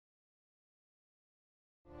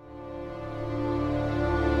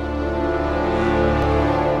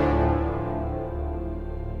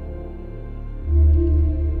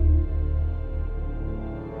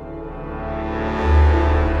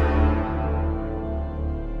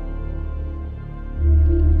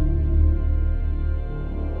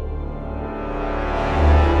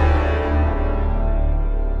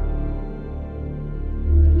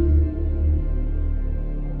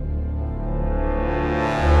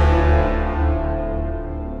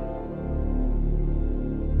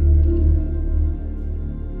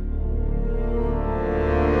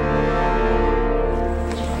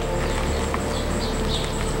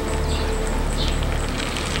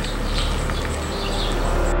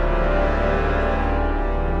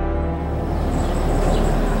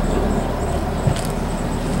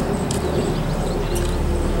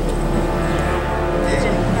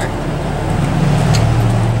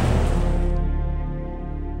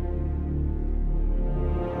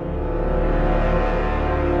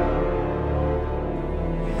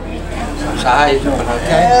So how you doing, okay?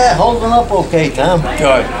 Yeah, holding up okay, Tom.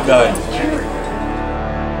 Good, good.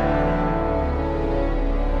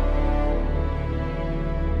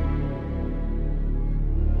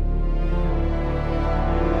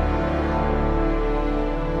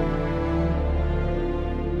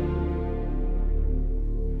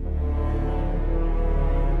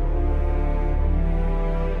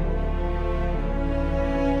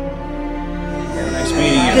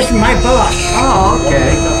 This is my boss. Oh,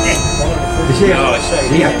 okay. No,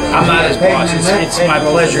 I'm not his boss. It's my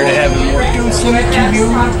pleasure to have him work. Introducing it to you.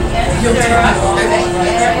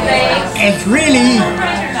 It's really,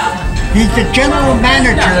 he's the general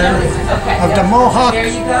manager of the Mohawk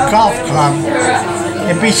Golf Club.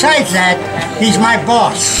 And besides that, he's my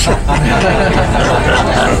boss.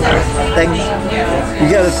 You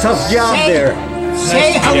got a tough job there.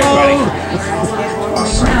 Say hello.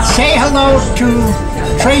 Say hello to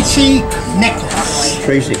Tracy Nicholas.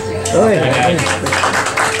 Tracy. Oh, yeah.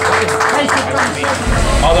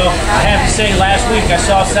 Although I have to say, last week I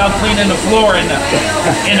saw Sal cleaning the floor in the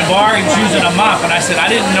bar. He was using a mop, and I said I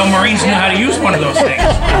didn't know Marines knew how to use one of those things.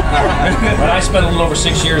 But I spent a little over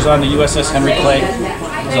 6 years on the USS Henry Clay.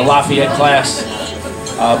 It was a Lafayette class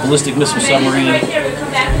ballistic missile submarine.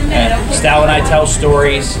 And Sal and I tell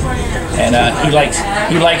stories, and he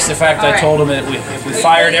likes the fact I told him that if we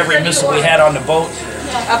fired every missile we had on the boat,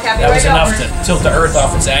 that was enough to tilt the Earth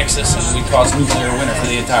off its axis, and we caused nuclear winter for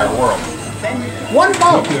the entire world. One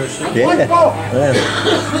boat. Yeah. One boat. Yeah.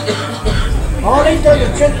 All they do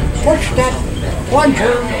is just push that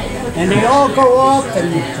plunger, and they all go off.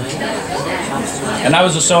 And I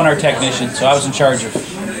was a sonar technician, so I was in charge of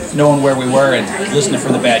knowing where we were and listening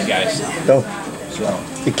for the bad guys. So,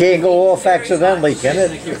 it can't go off accidentally, can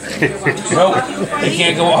it? Nope, it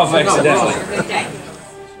can't go off accidentally.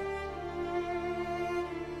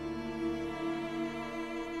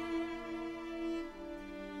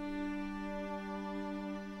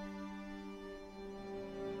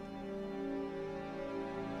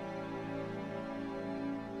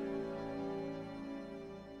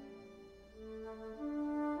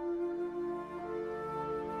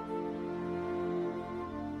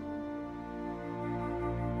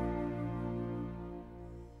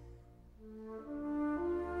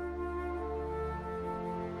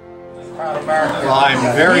 Well,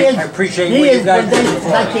 I appreciate what you guys do.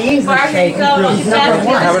 Like the English say, he's number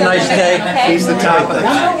one. Have a nice day. He's the top of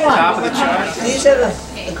the chart. These are the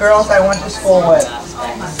girls I went to school with.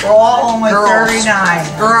 We're all almost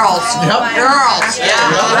 39. Girls. Yep. Girls.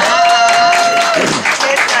 Yeah.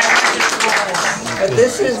 But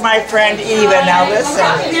this is my friend Eva. Now listen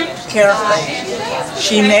carefully.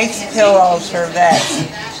 She makes pillows for vets.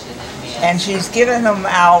 And she's given them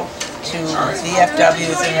out to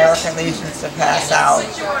VFWs and American Legions to pass out.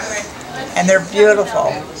 And they're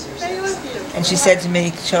beautiful. And she said to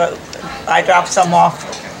me, I dropped some off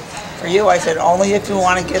for you. I said, only if you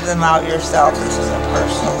want to give them out yourself. This is a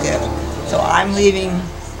personal gift. So I'm leaving,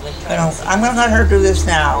 I'm going to let her do this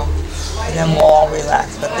now, and then we'll all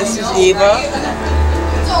relax. But this is Eva.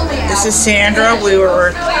 This is Sandra. We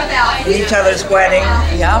were at each other's wedding.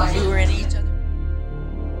 Yep. We were in each other.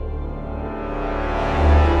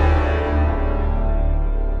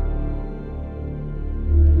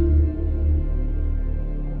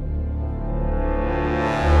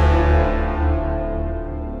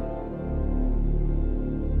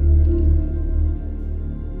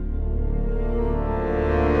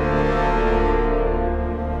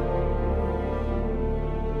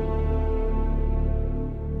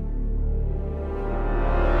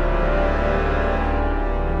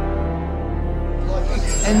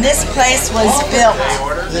 And this place was built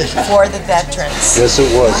for the veterans. Yes, it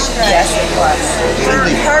was. Yes, it was.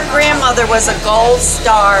 Her grandmother was a Gold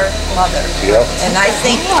Star mother. Yep. And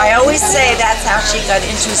I always say that's how she got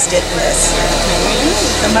interested in this.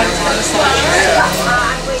 The mother was so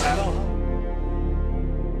interested.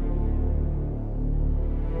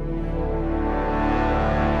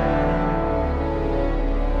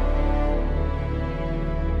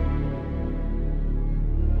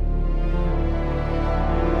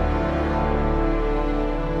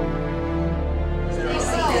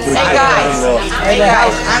 Hey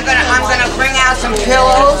guys, I'm gonna bring out some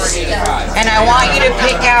pillows, and I want you to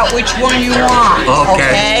pick out which one you want.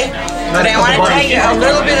 Okay? But I want to tell you a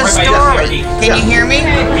little bit of story. Can you hear me?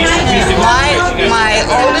 My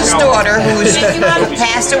oldest daughter, who's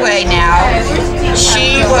passed away now,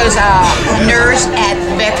 she was a nurse at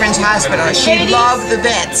Veterans Hospital. She loved the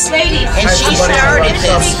vets, and she started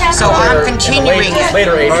this, so I'm continuing it.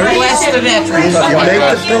 Bless the veterans.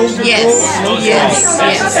 Yes, yes,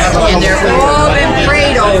 yes. And they're all been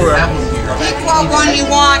prayed over. what one you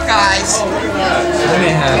want, guys. Let me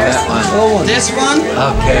have that one. This one?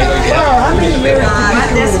 Okay. Yeah.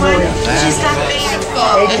 This one? She's got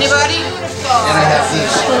Anybody? And I have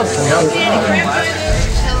this.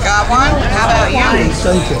 Got one? How about you?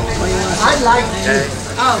 I like this.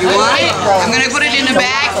 You want it? I'm going to put it in the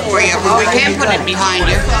bag for you, but we can put it behind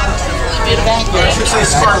you. I should say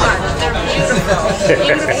Scarlet.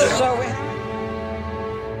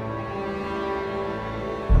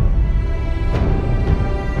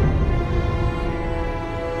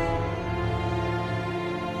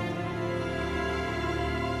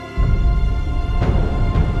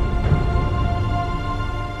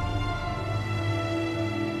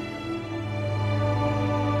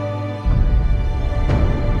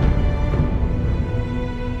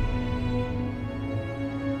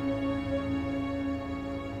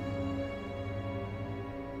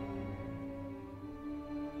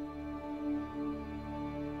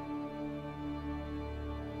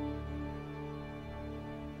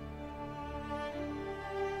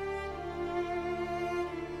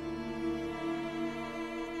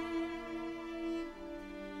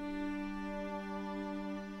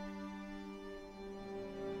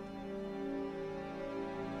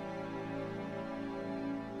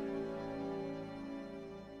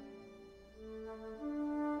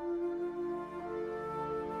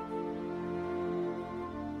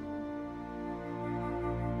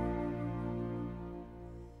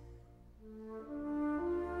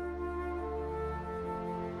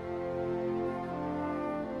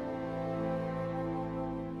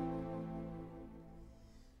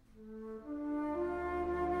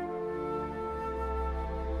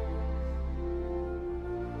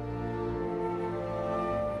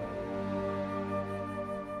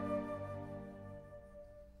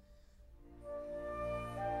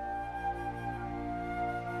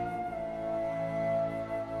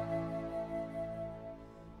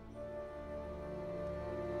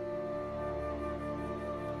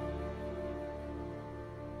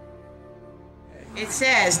 It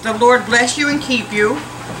says, the Lord bless you and keep you.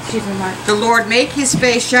 The Lord make his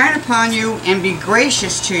face shine upon you and be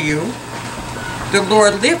gracious to you. The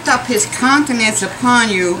Lord lift up his countenance upon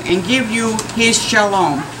you and give you his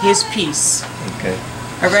shalom, his peace. Okay.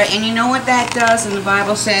 All right, and you know what that does? And the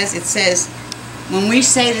Bible says, it says, when we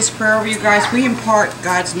say this prayer over you guys, we impart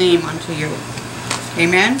God's name unto you.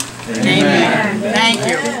 Amen? Amen. Thank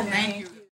you. Thank you.